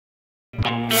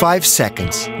5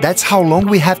 seconds. That's how long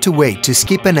we have to wait to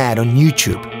skip an ad on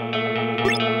YouTube.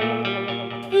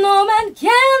 No man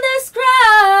can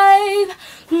describe,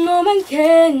 no man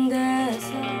can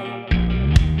describe.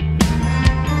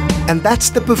 And that's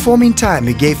the performing time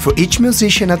we gave for each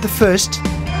musician at the first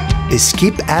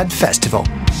Skip Ad Festival.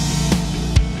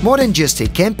 More than just a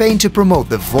campaign to promote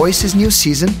The Voice's new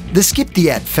season, the Skip the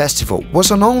Ad Festival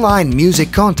was an online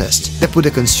music contest that put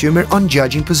a consumer on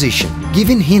judging position,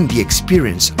 giving him the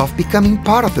experience of becoming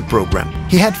part of the program.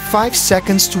 He had 5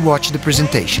 seconds to watch the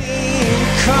presentation.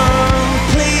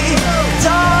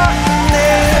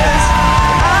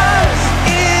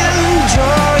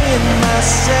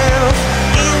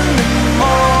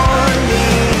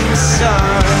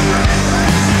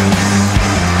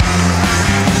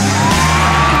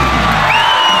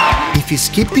 If he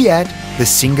skipped the ad, the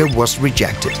singer was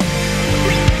rejected.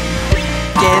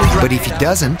 But if he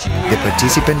doesn't, the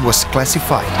participant was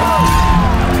classified.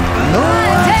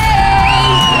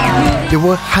 There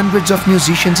were hundreds of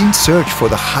musicians in search for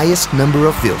the highest number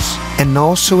of views, and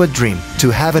also a dream to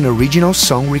have an original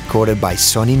song recorded by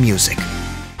SONY Music.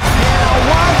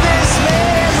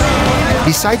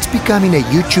 Besides becoming a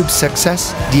YouTube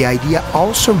success, the idea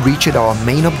also reached our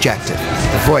main objective.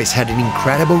 The Voice had an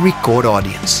incredible record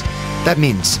audience. That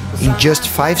means, in just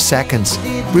 5 seconds,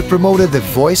 we promoted The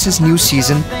Voice's new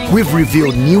season, we've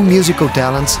revealed new musical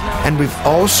talents, and we've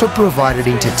also provided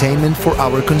entertainment for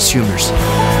our consumers.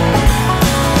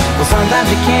 Well,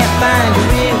 sometimes you can't find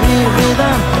your real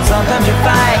rhythm. Sometimes you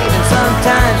fight and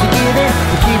sometimes you give in.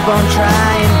 You keep on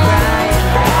trying.